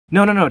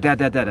No,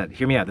 Dad,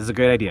 hear me out. This is a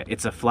great idea.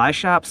 It's a fly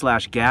shop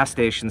slash gas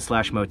station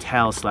slash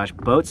motel slash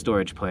boat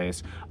storage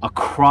place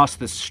across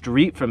the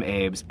street from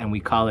Abe's, and we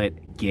call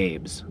it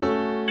Gabe's.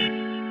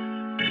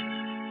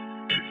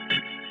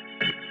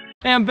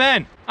 Hey, I'm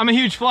Ben. I'm a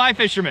huge fly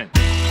fisherman.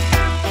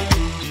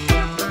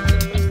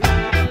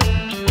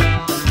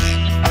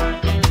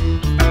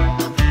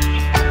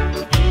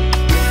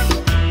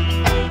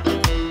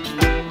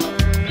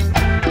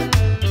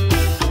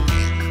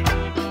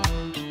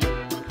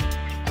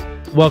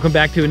 Welcome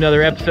back to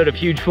another episode of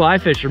Huge Fly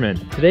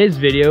Fisherman. Today's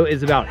video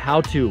is about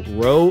how to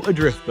row a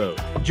drift boat.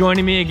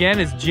 Joining me again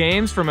is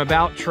James from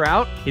About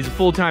Trout. He's a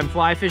full-time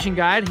fly fishing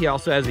guide. He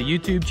also has a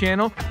YouTube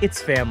channel. It's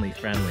family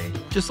friendly.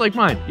 Just like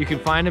mine. You can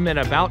find him at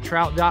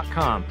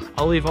abouttrout.com.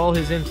 I'll leave all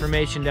his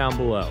information down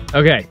below.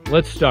 Okay,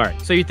 let's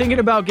start. So you're thinking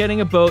about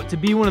getting a boat to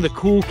be one of the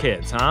cool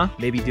kids, huh?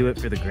 Maybe do it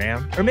for the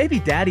gram. Or maybe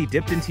daddy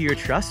dipped into your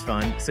trust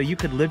fund so you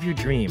could live your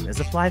dream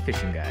as a fly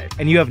fishing guide.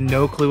 And you have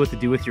no clue what to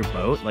do with your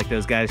boat, like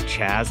those guys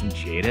Chaz and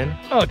Jaden.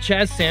 Oh,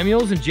 Chaz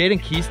Samuels and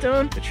Jaden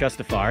Keystone? The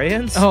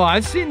Trustafarians? Oh,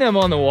 I've seen them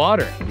on the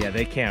water. Yeah,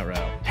 they can't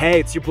row. Hey,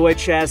 it's your boy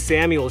Chaz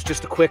Samuels.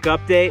 Just a quick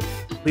update.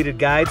 Completed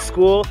guide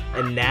school,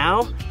 and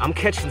now I'm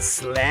catching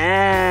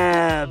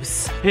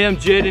slabs. Hey, I'm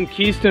Jaden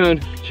Keystone.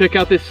 Check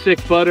out this sick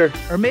butter.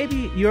 Or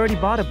maybe you already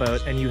bought a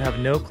boat and you have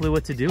no clue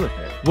what to do with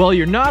it. Well,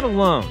 you're not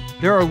alone.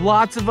 There are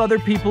lots of other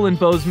people in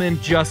Bozeman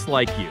just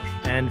like you.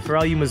 And for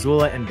all you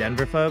Missoula and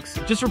Denver folks,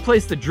 just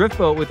replace the drift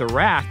boat with a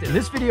raft, and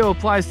this video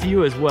applies to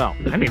you as well.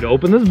 I need to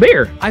open this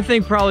beer. I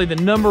think probably the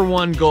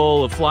 #1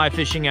 goal of fly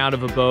fishing out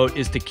of a boat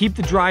is to keep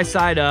the dry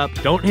side up,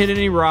 don't hit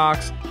any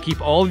rocks, keep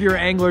all of your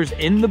anglers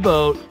in the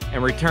boat,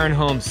 and return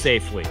home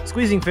safely.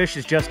 Squeezing fish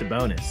is just a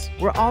bonus.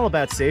 We're all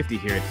about safety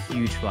here at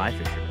Huge Fly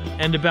Fisherman.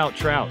 And About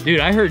Trout. Dude,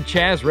 I heard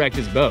Chaz wrecked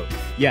his boat.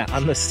 Yeah,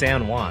 on the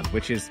San Juan,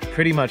 which is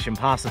pretty much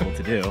impossible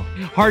to do.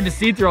 Hard to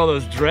see through all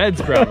those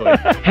dreads, probably.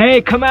 Hey,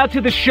 come out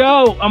to the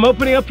show! I'm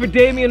opening up for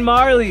Damian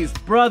Marley's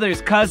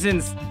brothers,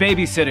 cousins,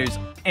 babysitters,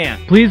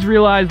 aunt. Please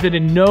realize that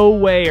in no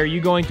way are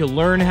you going to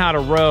learn how to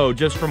row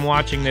just from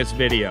watching this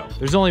video.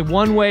 There's only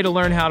one way to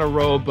learn how to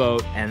row a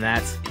boat. And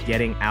that's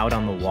getting out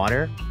on the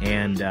water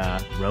and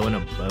rowing a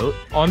boat.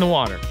 On the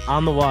water.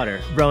 On the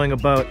water. Rowing a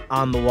boat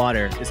on the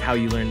water is how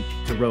you learn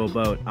to row a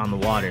boat on the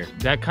water.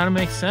 That kind of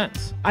makes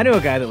sense. I know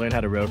a guy that learned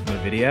how to row from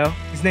a video.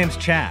 His name's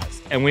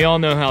Chaz. And we all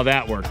know how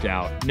that worked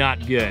out.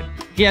 Not good.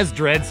 He has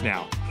dreads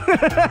now.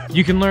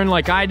 You can learn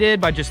like I did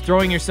by just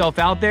throwing yourself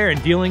out there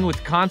and dealing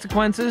with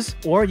consequences.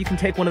 Or you can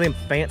take one of them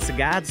fancy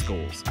guide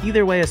schools.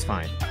 Either way is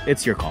fine.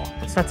 It's your call.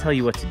 Let's not tell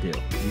you what to do.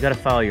 You gotta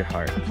follow your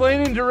heart. I'm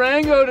playing in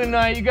Durango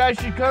tonight. You guys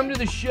should come to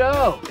the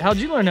show. How'd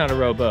you learn how to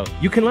row a boat?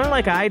 You can learn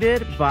like I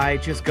did by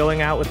just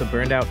going out with a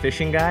burned out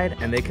fishing guide,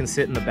 and they can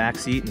sit in the back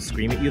seat and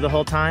scream at you the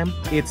whole time.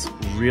 It's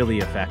really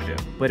effective,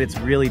 but it's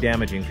really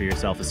damaging for your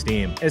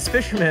self-esteem. As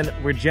fishermen,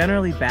 we're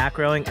generally back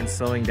rowing and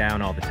slowing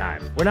down all the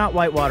time. We're not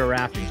whitewater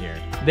rafting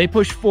here. They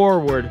push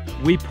forward,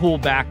 we pull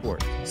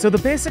backward. So the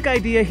basic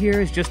idea here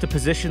is just to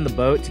position the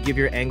boat to give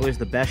your anglers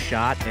the best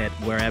shot at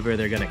wherever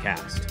they're gonna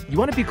cast. You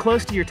wanna be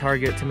close to your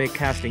target to make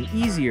casting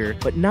easier,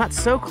 but not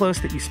so close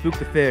that you spook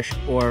the fish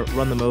or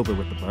run them over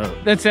with the boat.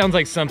 That sounds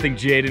like something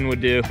Jaden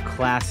would do.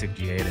 Classic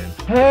Jaden.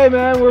 Hey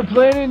man, we're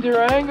playing in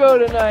Durango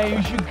tonight,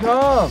 you should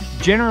come.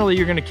 Generally,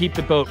 you're gonna keep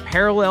the boat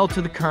parallel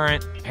to the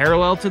current,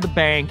 parallel to the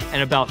bank,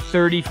 and about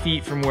 30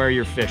 feet from where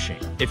you're fishing.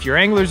 If your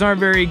anglers aren't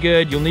very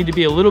good, you'll need to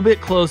be a little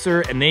bit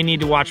closer and they need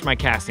to watch my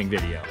casting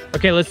video.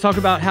 Okay, let's talk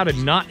about how to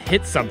not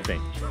hit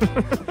something.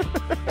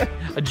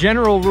 A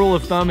general rule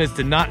of thumb is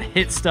to not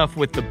hit stuff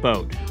with the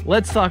boat.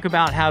 Let's talk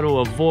about how to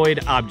avoid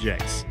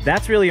objects.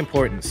 That's really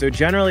important. So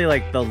generally,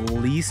 like the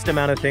least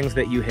amount of things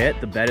that you hit,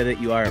 the better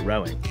that you are at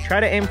rowing. Try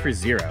to aim for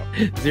 0.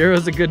 0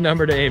 is a good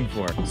number to aim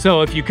for.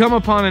 So if you come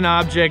upon an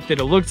object that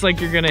it looks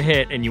like you're gonna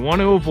hit and you want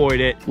to avoid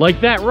it,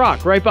 like that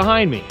rock right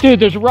behind me. Dude,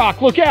 there's a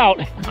rock, look out!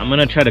 I'm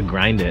gonna try to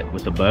grind it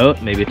with the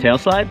boat, maybe a tail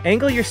slide.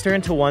 Angle your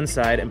stern to one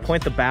side and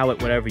point the bow at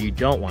whatever you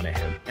don't want to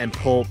hit, and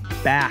pull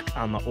back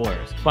on the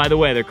oars. By the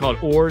way, they're called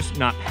oars,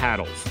 not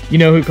paddles. You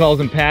know who calls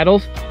them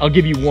paddles? I'll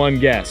give you one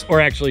guess,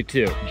 or actually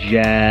 2.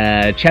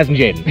 Chaz and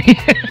Jaden.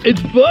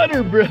 It's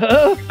butter,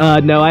 bro.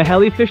 No, I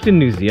heli fished in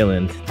New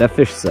Zealand. That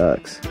fish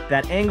sucks.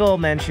 That angle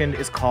mentioned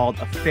is called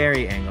a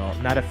ferry angle,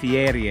 not a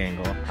fieri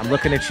angle. I'm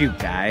looking at you,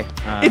 guy.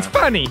 It's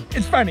funny.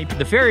 It's funny.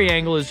 The ferry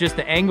angle is just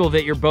the angle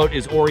that your boat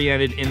is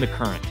oriented in the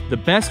current. The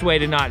best way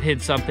to not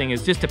hit something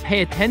is just to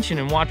pay attention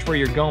and watch where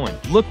you're going.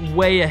 Look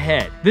way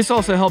ahead. This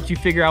also helps you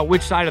figure out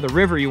which side of the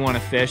river you want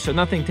to fish so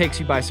nothing takes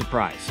you by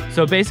surprise.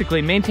 So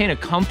basically, maintain a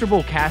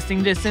comfortable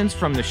casting distance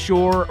from the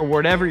shore or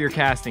whatever you're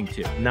casting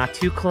to. Not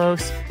too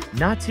close,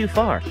 not too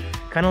far.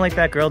 Kind of like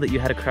that girl that you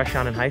had a crush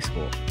on in high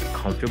school.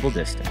 Comfortable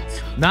distance.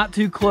 Not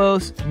too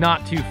close,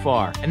 not too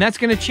far. And that's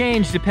gonna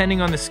change depending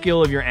on the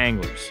skill of your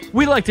anglers.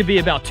 We like to be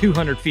about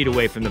 200 feet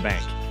away from the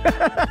bank.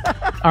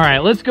 All right,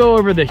 let's go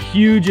over the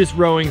hugest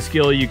rowing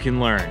skill you can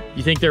learn.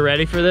 You think they're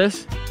ready for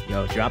this?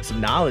 Yo, drop some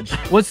knowledge.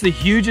 What's the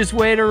hugest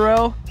way to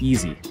row?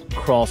 Easy,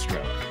 crawl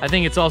stroke. I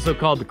think it's also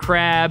called the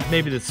crab,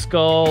 maybe the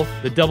skull,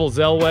 the double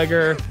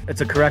Zellweger.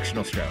 It's a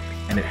correctional stroke,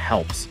 and it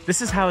helps.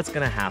 This is how it's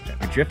gonna happen.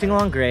 You're drifting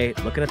along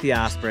great, looking at the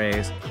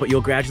ospreys, but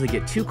you'll gradually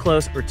get too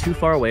close or too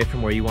far away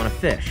from where you wanna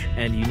fish,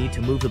 and you need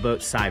to move the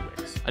boat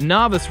sideways. A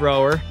novice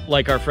rower,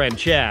 like our friend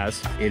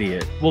Chaz,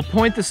 Idiot. will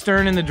point the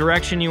stern in the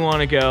direction you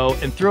wanna go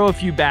and throw a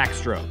few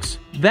backstrokes.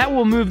 That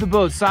will move the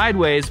boat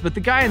sideways, but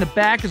the guy in the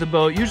back of the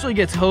boat usually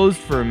gets hosed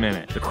for a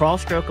minute. The crawl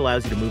stroke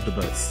allows you to move the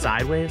boat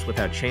sideways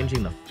without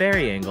changing the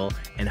ferry angle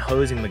and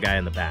hosing the guy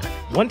in the back.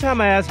 One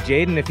time I asked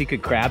Jaden if he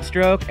could crab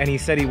stroke, and he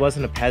said he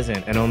wasn't a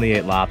peasant and only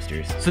ate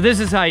lobsters. So this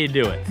is how you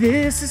do it.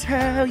 This is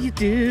how you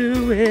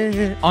do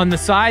it. On the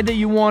side that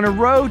you want to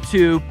row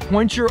to,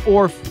 point your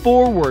oar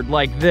forward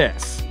like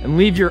this, and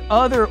leave your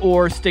other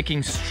oar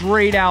sticking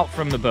straight out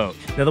from the boat.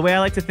 Now the way I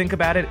like to think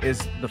about it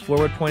is the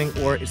forward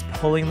pointing oar is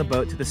pulling the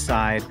boat to the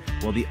side,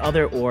 while the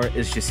other oar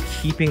is just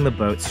keeping the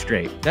boat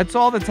straight. That's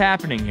all that's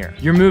happening here.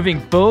 You're moving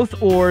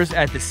both oars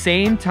at the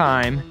same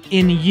time,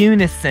 in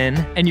unison,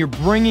 and you're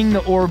bringing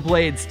the oar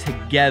blades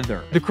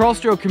together. The crawl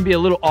stroke can be a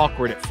little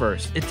awkward at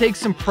first. It takes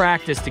some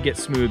practice to get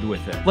smooth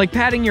with it. Like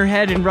patting your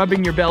head and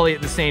rubbing your belly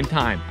at the same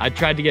time. I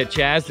tried to get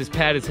Chaz to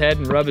pat his head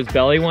and rub his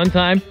belly one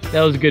time.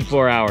 That was a good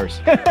 4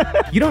 hours.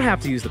 You don't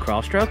have to use the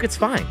crawl stroke, it's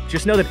fine.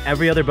 Just know that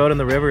every other boat on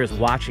the river is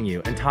watching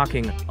you and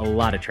talking a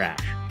lot of trash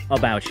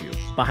about you,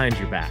 behind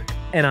your back,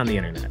 and on the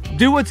internet.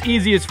 Do what's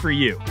easiest for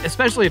you,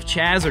 especially if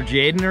Chaz or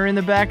Jaden are in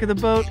the back of the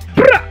boat.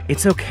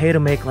 It's okay to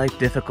make life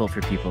difficult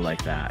for people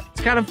like that.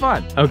 It's kind of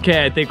fun.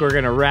 Okay, I think we're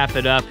gonna wrap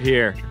it up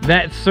here.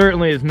 That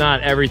certainly is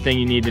not everything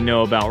you need to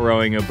know about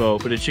rowing a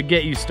boat, but it should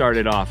get you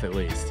started off at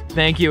least.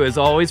 Thank you as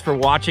always for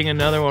watching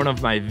another one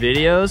of my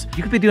videos.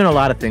 You could be doing a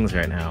lot of things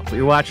right now, but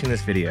you're watching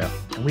this video,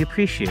 and we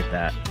appreciate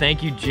that.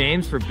 Thank you,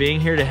 James, for being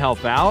here to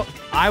help out.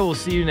 I will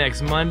see you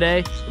next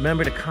Monday.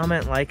 Remember to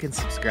comment, like, and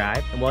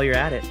subscribe. And while you're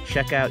at it,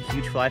 check out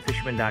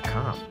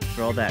hugeflyfisherman.com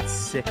for all that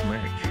sick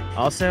merch.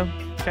 Also,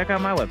 check out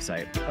my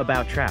website,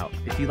 About Trout.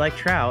 If you like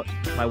trout,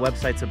 my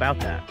website's about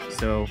that,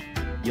 so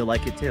you'll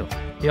like it too.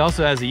 He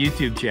also has a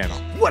YouTube channel.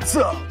 What's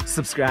up?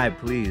 Subscribe,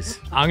 please.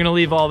 I'm gonna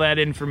leave all that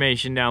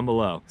information down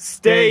below.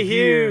 Stay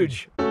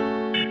huge!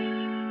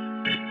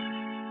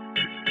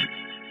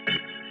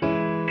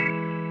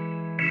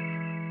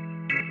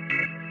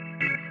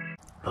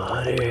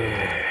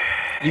 Butter.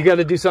 You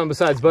gotta do something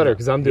besides butter,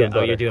 because I'm doing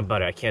butter. Oh, you're doing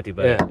butter. I can't do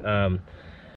butter. Yeah.